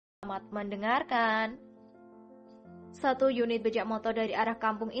Selamat mendengarkan. Satu unit becak motor dari arah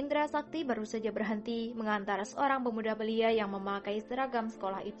kampung Indra Sakti baru saja berhenti mengantar seorang pemuda belia yang memakai seragam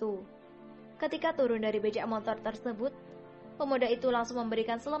sekolah itu. Ketika turun dari becak motor tersebut, pemuda itu langsung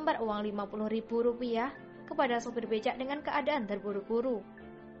memberikan selembar uang Rp50.000 kepada sopir becak dengan keadaan terburu-buru.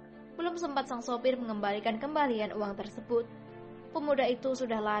 Belum sempat sang sopir mengembalikan kembalian uang tersebut, pemuda itu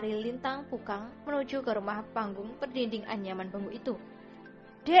sudah lari lintang pukang menuju ke rumah panggung berdinding anyaman bambu itu.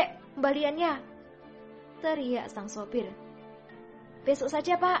 "Dek, kembaliannya!" teriak sang sopir. "Besok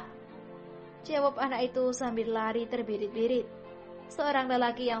saja, Pak," jawab anak itu sambil lari terbirit-birit. Seorang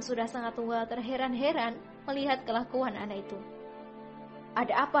lelaki yang sudah sangat tua terheran-heran melihat kelakuan anak itu.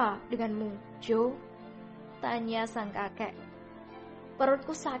 "Ada apa denganmu, Joe?" tanya sang kakek.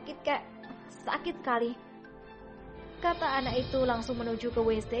 "Perutku sakit, Kek. Sakit kali," kata anak itu langsung menuju ke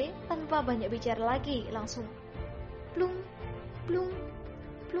WC tanpa banyak bicara lagi. Langsung plung, plung,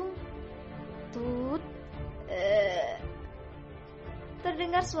 plung, tut.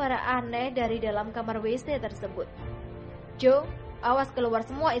 Terdengar suara aneh dari dalam kamar WC tersebut. "Joe, awas keluar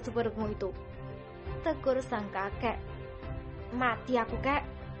semua isi perutmu itu," tegur sang kakek. "Mati aku, Kek.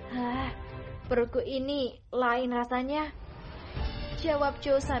 Perutku ini lain rasanya," jawab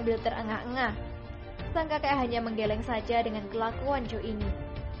Joe sambil terengah-engah. Sang kakek hanya menggeleng saja dengan kelakuan Joe ini.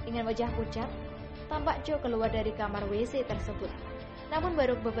 Dengan wajah pucat, tampak Joe keluar dari kamar WC tersebut. Namun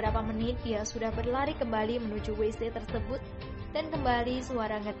baru beberapa menit dia sudah berlari kembali menuju WC tersebut dan kembali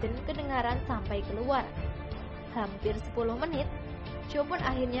suara ngeden kedengaran sampai keluar. Hampir 10 menit, Joe pun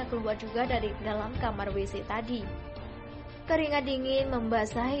akhirnya keluar juga dari dalam kamar WC tadi. Keringat dingin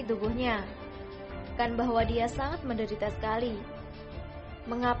membasahi tubuhnya. Kan bahwa dia sangat menderita sekali.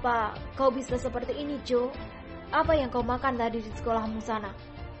 "Mengapa kau bisa seperti ini, Joe? Apa yang kau makan tadi di sekolahmu sana?"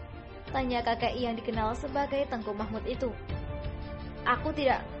 tanya kakek yang dikenal sebagai Tengku Mahmud itu. "Aku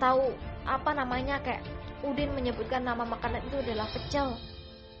tidak tahu apa namanya, Kek. Udin menyebutkan nama makanan itu adalah pecel,"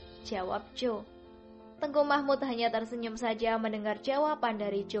 jawab Joe. Tengku Mahmud hanya tersenyum saja mendengar jawaban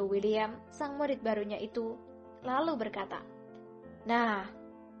dari Joe William, sang murid barunya itu, lalu berkata, "Nah,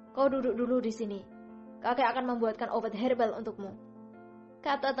 kau duduk dulu di sini. Kakek akan membuatkan obat herbal untukmu,"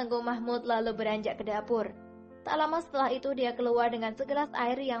 kata Tengku Mahmud lalu beranjak ke dapur. Tak lama setelah itu dia keluar dengan segelas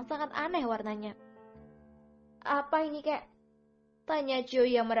air yang sangat aneh warnanya. "Apa ini, Kek?" tanya Joe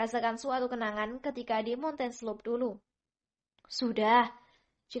yang merasakan suatu kenangan ketika di Mountain Slope dulu. "Sudah,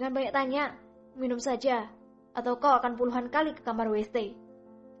 jangan banyak tanya. Minum saja, atau kau akan puluhan kali ke kamar WC,"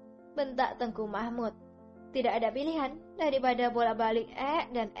 bentak Tengku Mahmud. Tidak ada pilihan daripada bolak-balik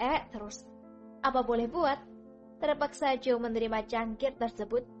dan terus. Apa boleh buat? Terpaksa Joe menerima cangkir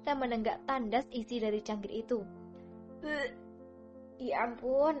tersebut dan menenggak tandas isi dari cangkir itu. "Ya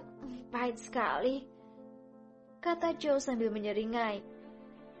ampun, pahit sekali," kata Joe sambil menyeringai.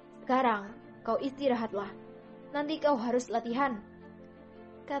 "Sekarang kau istirahatlah. Nanti kau harus latihan,"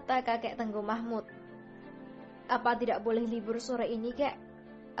 kata kakek Tengku Mahmud. "Apa tidak boleh libur sore ini, Kek?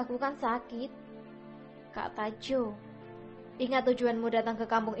 Aku kan sakit," kata Joe. "Ingat tujuanmu datang ke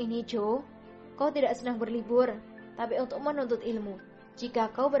kampung ini, Joe. Kau tidak sedang berlibur, tapi untuk menuntut ilmu.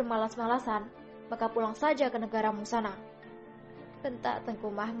 Jika kau bermalas-malasan, maka pulang saja ke negaramu sana," bentak Tengku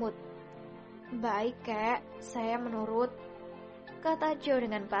Mahmud. "Baik, Kek, saya menurut," kata Joe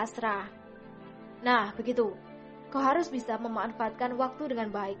dengan pasrah. "Nah, begitu. Kau harus bisa memanfaatkan waktu dengan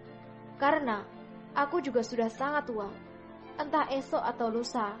baik. Karena aku juga sudah sangat tua. Entah esok atau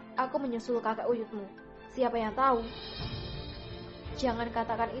lusa, aku menyusul kakak uyutmu. Siapa yang tahu?" "Jangan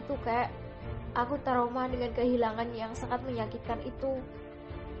katakan itu, Kek. Aku trauma dengan kehilangan yang sangat menyakitkan itu,"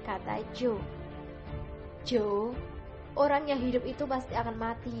 kata Joe. "Joe, orang yang hidup itu pasti akan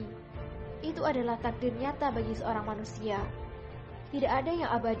mati. Itu adalah takdir nyata bagi seorang manusia. Tidak ada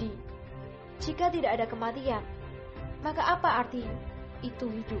yang abadi. Jika tidak ada kematian, maka apa arti itu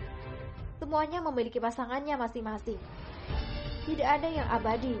hidup? Semuanya memiliki pasangannya masing-masing. Tidak ada yang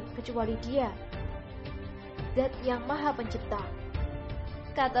abadi kecuali Dia, Zat yang Maha Pencipta,"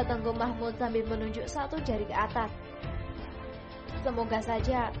 kata Tengku Mahmud sambil menunjuk satu jari ke atas. "Semoga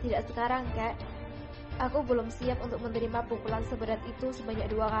saja tidak sekarang, Kek. Aku belum siap untuk menerima pukulan seberat itu sebanyak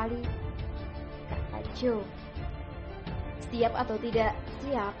 2 kali," kata Joe. "Siap atau tidak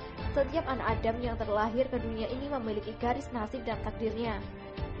siap, setiap anak Adam yang terlahir ke dunia ini memiliki garis nasib dan takdirnya,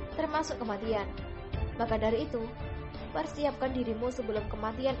 termasuk kematian. Maka dari itu, persiapkan dirimu sebelum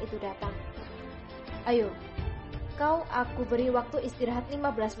kematian itu datang. Ayo, aku beri waktu istirahat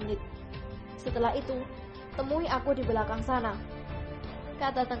 15 menit. Setelah itu, temui aku di belakang sana,"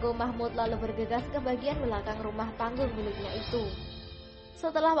 kata Tengku Mahmud lalu bergegas ke bagian belakang rumah panggung miliknya itu.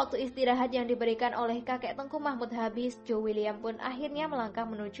 Setelah waktu istirahat yang diberikan oleh kakek Tengku Mahmud habis, Joe William pun akhirnya melangkah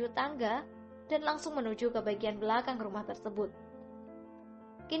menuju tangga dan langsung menuju ke bagian belakang rumah tersebut.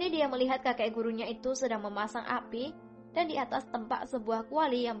 Kini dia melihat kakek gurunya itu sedang memasang api dan di atas tempat sebuah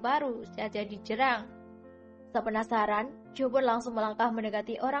kuali yang baru saja dijerang. Sepenasaran, Joe pun langsung melangkah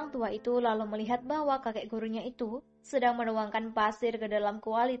mendekati orang tua itu lalu melihat bahwa kakek gurunya itu sedang menuangkan pasir ke dalam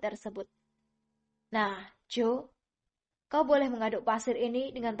kuali tersebut. Nah, Joe, kau boleh mengaduk pasir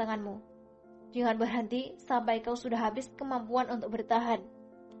ini dengan tanganmu. Jangan berhenti sampai kau sudah habis kemampuan untuk bertahan,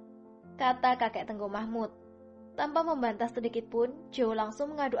 kata kakek Tengku Mahmud. Tanpa membantah sedikit pun, Joe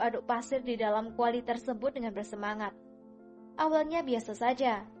langsung mengaduk-aduk pasir di dalam kuali tersebut dengan bersemangat. Awalnya biasa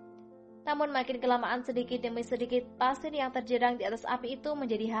saja, namun makin kelamaan sedikit demi sedikit pasir yang terjerang di atas api itu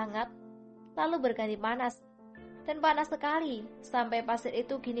menjadi hangat, lalu berganti panas. Dan panas sekali, sampai pasir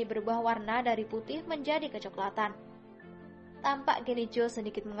itu kini berubah warna dari putih menjadi kecoklatan. Tampak kini Joe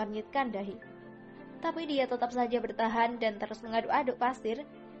sedikit mengernyitkan dahi. Tapi dia tetap saja bertahan dan terus mengaduk-aduk pasir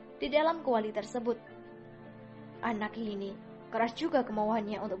di dalam kuali tersebut. Anak ini keras juga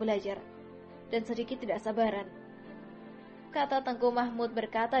kemauannya untuk belajar, dan sedikit tidak sabaran, kata Tengku Mahmud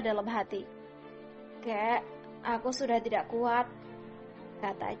berkata dalam hati. Kek, aku sudah tidak kuat,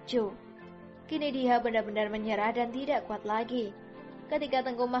 kata Joe. Kini dia benar-benar menyerah dan tidak kuat lagi. Ketika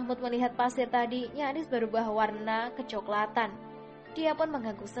Tengku Mahmud melihat pasir tadi nyaris berubah warna kecoklatan, dia pun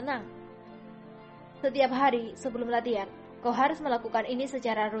mengaku senang. Setiap hari sebelum latihan, kau harus melakukan ini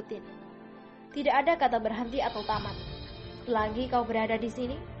secara rutin. Tidak ada kata berhenti atau tamat. Selagi kau berada di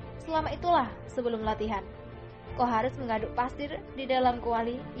sini, selama itulah sebelum latihan. Kau harus mengaduk pasir di dalam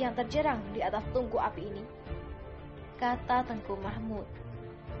kuali yang terjerang di atas tungku api ini, kata Tengku Mahmud.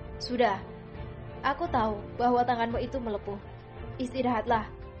 Sudah, aku tahu bahwa tanganmu itu melepuh. Istirahatlah,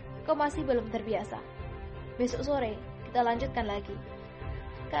 kau masih belum terbiasa. Besok sore kita lanjutkan lagi,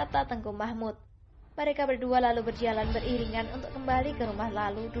 kata Tengku Mahmud. Mereka berdua lalu berjalan beriringan untuk kembali ke rumah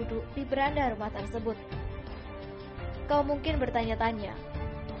lalu duduk di beranda rumah tersebut. Kau mungkin bertanya-tanya,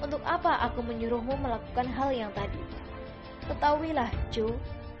 untuk apa aku menyuruhmu melakukan hal yang tadi? Ketahuilah, Joe,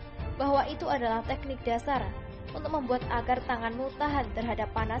 bahwa itu adalah teknik dasar untuk membuat agar tanganmu tahan terhadap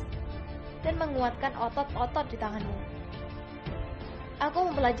panas dan menguatkan otot-otot di tanganmu.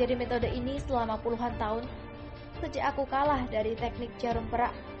 Aku mempelajari metode ini selama puluhan tahun, sejak aku kalah dari teknik jarum perak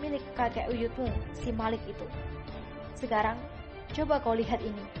milik kakek uyutmu, si Malik itu. Sekarang, coba kau lihat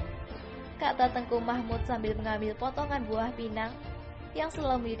ini, kata Tengku Mahmud sambil mengambil potongan buah pinang yang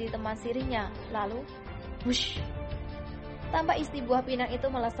selalu menjadi teman sirihnya. Lalu, wush, tanpa isi buah pinang itu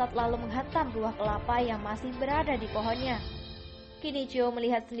melesat lalu menghantam buah kelapa yang masih berada di pohonnya. Kini Joe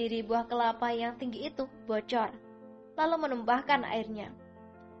melihat sendiri buah kelapa yang tinggi itu bocor, lalu menumpahkan airnya.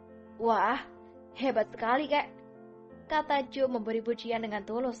 Wah, hebat sekali, Kak, kata Joe memberi pujian dengan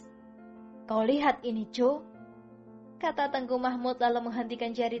tulus. Kau lihat ini, Joe, kata Tengku Mahmud lalu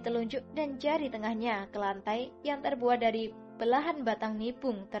menghentikan jari telunjuk dan jari tengahnya ke lantai yang terbuat dari belahan batang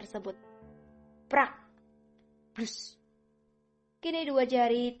nipung tersebut. Prak! Blus! Kini dua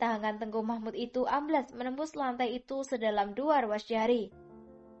jari tangan Tengku Mahmud itu amblas menembus lantai itu sedalam 2 ruas jari.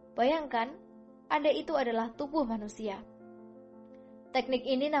 Bayangkan, andai itu adalah tubuh manusia. Teknik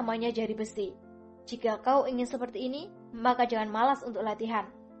ini namanya jari besi. Jika kau ingin seperti ini, maka jangan malas untuk latihan,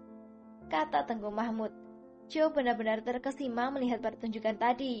 kata Tengku Mahmud. Joe benar-benar terkesima melihat pertunjukan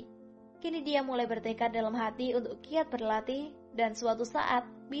tadi. Kini dia mulai bertekad dalam hati untuk giat berlatih dan suatu saat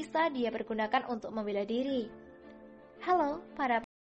bisa dia pergunakan untuk membela diri. Halo para